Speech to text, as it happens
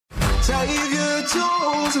Xavier,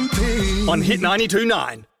 Juelz and Pete. On Hit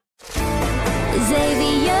 92.9.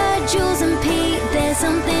 Xavier, Juelz and Pete, there's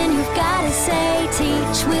something you've got to say.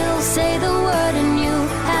 Teach, we'll say the word and you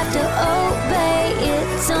have to obey.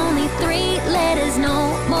 It's only 3 letters,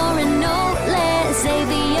 no more and no less.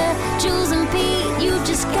 Xavier, Juelz and Pete, you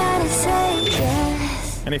just got to say yes.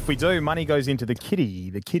 And if we do, money goes into the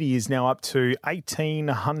kitty. The kitty is now up to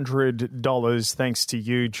 $1,800 thanks to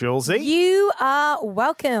you, Juelzy. You are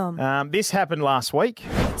welcome. This happened last week.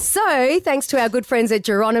 So, thanks to our good friends at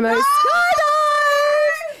Geronimo Skydive,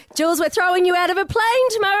 Juelz, we're throwing you out of a plane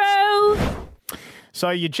tomorrow.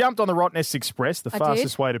 So you jumped on the Rottnest Express, the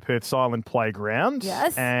fastest way to Perth's Island Playground.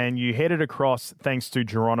 Yes. And you headed across, thanks to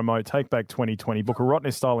Geronimo, Take Back 2020, book a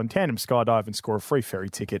Rottnest Island tandem skydive and score a free ferry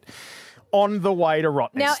ticket on the way to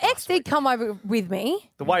Rottnest. Now, X did come over with me.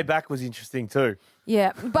 The way back was interesting too.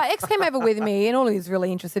 Yeah, but X came over with me, and all he was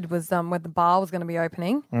really interested was when the bar was going to be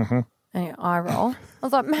opening. Mm-hmm. And eye roll. I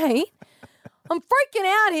was like, mate, I'm freaking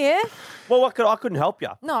out here. Well, I couldn't help you.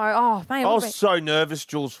 No, oh, mate. I was so nervous,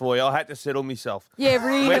 Juelz, for you. I had to settle myself. Yeah,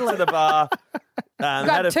 really. Went to the bar.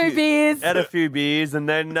 Got two beers. Had a few beers, and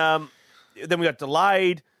then we got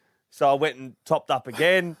delayed, so I went and topped up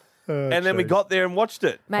again. And then we got there and watched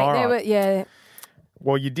it. Mate,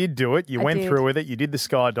 Well, you did do it. You went through with it. You did the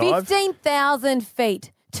skydive. 15,000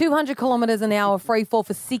 feet, 200 kilometres an hour, free fall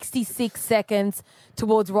for 66 seconds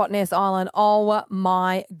towards Rottnest Island. Oh,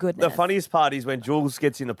 my goodness. The funniest part is when Juelz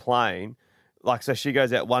gets in a plane, so she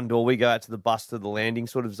goes out one door, we go out to the bus to the landing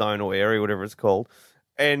sort of zone or area, whatever it's called,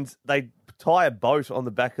 and they tie a boat on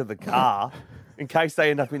the back of the car in case they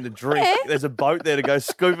end up in the drink. Yeah. There's a boat there to go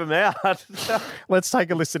scoop them out. Let's take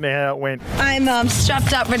a listen to how it went. I'm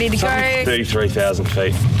strapped up, ready to go. 33,000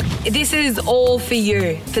 feet. This is all for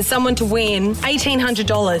you, for someone to win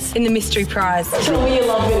 $1,800 in the mystery prize. Tell me you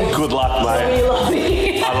love me. Good luck, mate. Tell me you love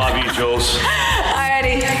me. I love you, Juelz.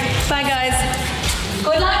 Alrighty. Bye, guys.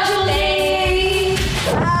 Good luck, Julie.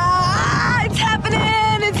 It's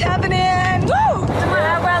happening. It's happening. Woo! Do my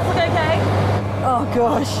eyebrows look okay? Oh,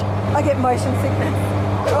 gosh. I get motion sickness.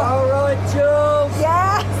 All right, Juelz.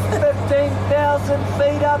 Yes. 15,000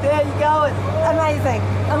 feet up. How you going? Amazing.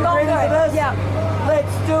 I'm going Ready for this? Yeah.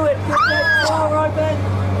 Let's do it. Get that door open.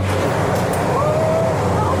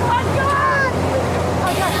 Oh, my God.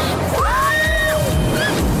 Okay.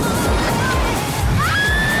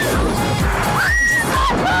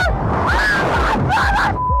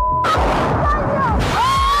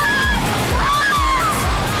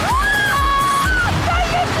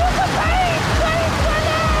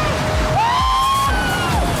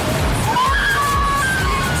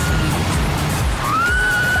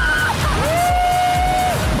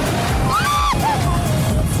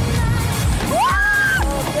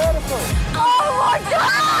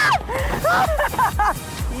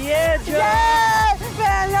 Yeah, Juelz. Yeah,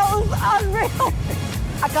 man, that was unreal.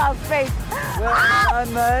 I can't speak. Well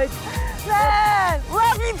done, mate. Man,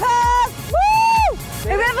 love you, Perth. Woo!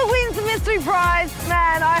 Whoever wins the mystery prize,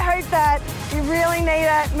 man, I hope that you really need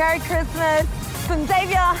it. Merry Christmas. From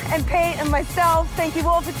Xavier and Pete and myself, thank you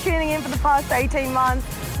all for tuning in for the past 18 months.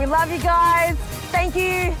 We love you guys. Thank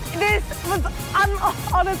you. This was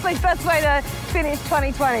honestly best way to finish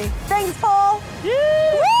 2020. Thanks, Paul.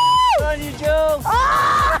 Yeah. Woo! On you, Juelz.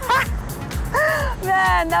 Ah!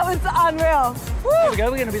 Man, that was unreal. Woo! Here we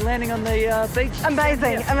go. We're going to be landing on the beach.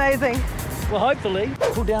 Amazing, amazing. Well, hopefully,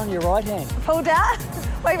 pull down your right hand. Pull down?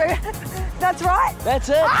 Wait. That's right. That's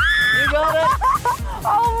it. You got it.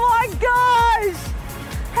 Oh my gosh!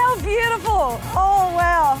 How beautiful! Oh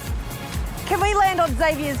wow! Can we land on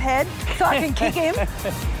Xavier's head so I can kick him?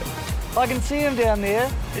 I can see him down there.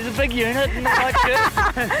 He's a big unit in the white shirt.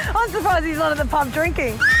 I'm surprised he's not at the pub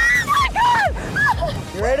drinking. Oh my God!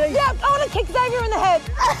 You ready? Yeah, I want to kick Xavier in the head.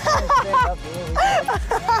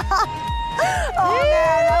 Oh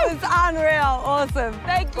man, that was unreal. Awesome.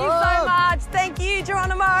 Thank you so much. Thank you,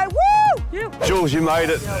 Geronimo. Woo! Juelz, you made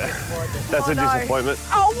it. That's a disappointment.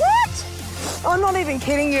 Oh, what? I'm not even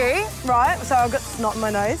kidding you, right? So I've got snot in my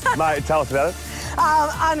nose. Mate, tell us about it.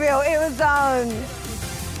 Unreal. It was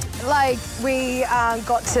we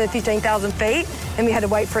got to 15,000 feet and we had to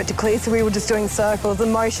wait for it to clear, so we were just doing circles. The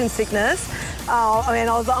motion sickness. I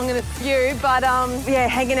was like, I'm going to spew, but yeah,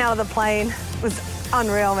 hanging out of the plane was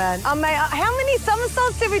unreal, man. Mate, how many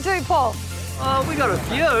somersaults did we do, Paul? We got a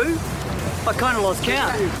few. I kind of lost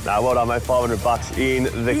count. Well done, mate. $500 in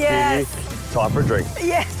the kitty. Time for a drink.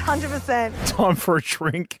 Yes, 100%. Time for a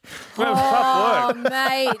drink. Well, tough work.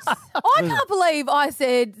 Mate. I can't believe I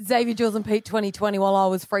said Xavier, Juelz and Pete 2020 while I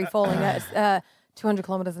was free falling at 200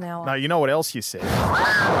 kilometres an hour. No, you know what else you said?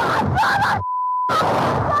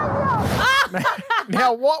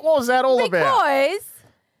 Now, what was that all about? Because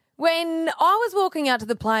when I was walking out to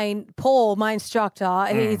the plane, Paul, my instructor,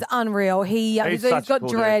 he's unreal. He's such a got cool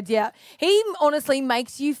dreads, yeah. He honestly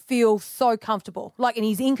makes you feel so comfortable. Like, and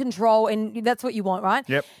he's in control, and that's what you want, right?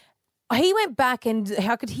 Yep. He went back, and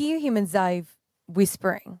I could hear him and Zave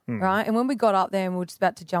whispering, right? And when we got up there and we were just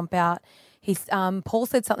about to jump out, Paul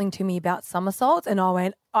said something to me about somersaults, and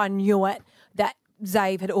I knew it, that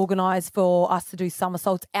Zave had organised for us to do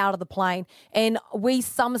somersaults out of the plane. And we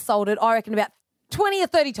somersaulted, I reckon, about 20 or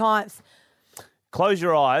 30 times. Close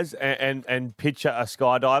your eyes and picture a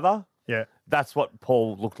skydiver. Yeah. That's what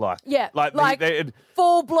Paul looked like. Yeah. Like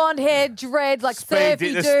full blonde hair, dread, like surfy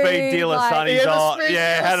dude. The speed dealer, Sonny's on.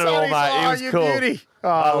 Yeah, had it all, mate. He was cool. Beauty.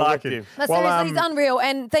 I liked him. No, seriously, he's unreal.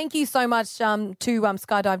 And thank you so much to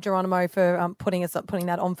Skydive Geronimo for putting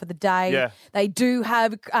that on for the day. Yeah. They do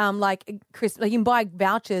have Christmas. You can buy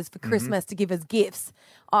vouchers for Christmas to give as gifts.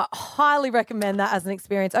 I highly recommend that as an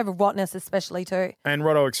experience over Rottnest, especially too. And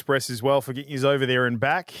Roto Express as well for getting you over there and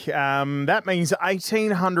back. That means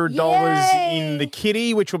 $1,800 in the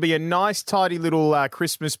kitty, which will be a nice, tidy little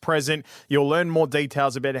Christmas present. You'll learn more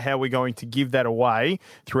details about how we're going to give that away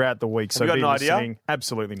throughout the week. So have you got an idea? listening.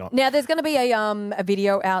 Absolutely not. Now, there's going to be a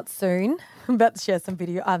video out soon. I'm about to share some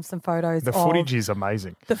photos. The footage is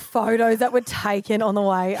amazing. The photos that were taken on the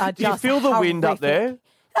way are Do you just feel the wind up there?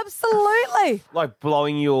 Absolutely. Like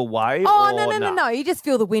blowing you away? Oh, or no. You just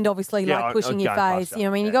feel the wind, obviously, like pushing your face. You know what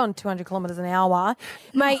I mean? You're going 200 kilometres an hour.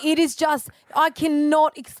 Mate, it is just, I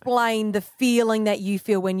cannot explain the feeling that you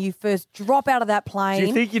feel when you first drop out of that plane. Do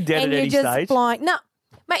you think you're dead and at any you're just stage? flying. No.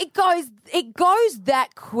 Mate, it goes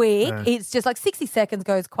that quick. Yeah. It's just like 60 seconds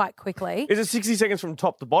goes quite quickly. Is it 60 seconds from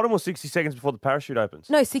top to bottom or 60 seconds before the parachute opens?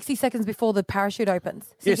 No, 60 seconds before the parachute opens.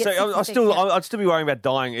 So I'd still be worrying about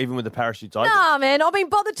dying even with the parachutes open. Nah, man. I mean,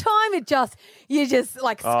 by the time you're just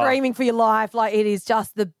like screaming for your life, like it is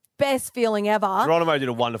just the best feeling ever. Geronimo did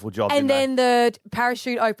a wonderful job. And then the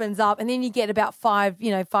parachute opens up, and then you get about 5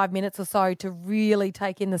 minutes or so to really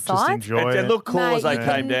take in the sight. Just enjoy it. It looked cool as they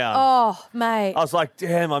came down. Oh, mate. I was like,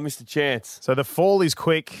 damn, I missed a chance. So the fall is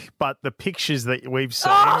quick, but the pictures that we've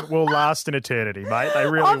seen will last an eternity, mate. They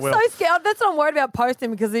really will. I'm so scared. That's what I'm worried about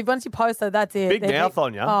posting, because once you post it, that's it. Big mouth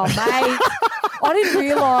on you. Oh, mate. I didn't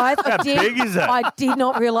realise. How big is it? I did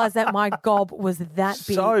not realise that my gob was that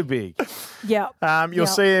big. So big. Yeah. You'll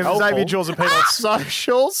see him, Xavier, Juelz and Pete on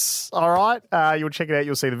socials. All right. You'll check it out.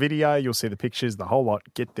 You'll see the video. You'll see the pictures, the whole lot.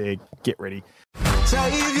 Get there. Get ready.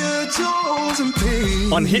 Xavier, Juelz and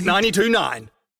Pete. On Hit 92.9.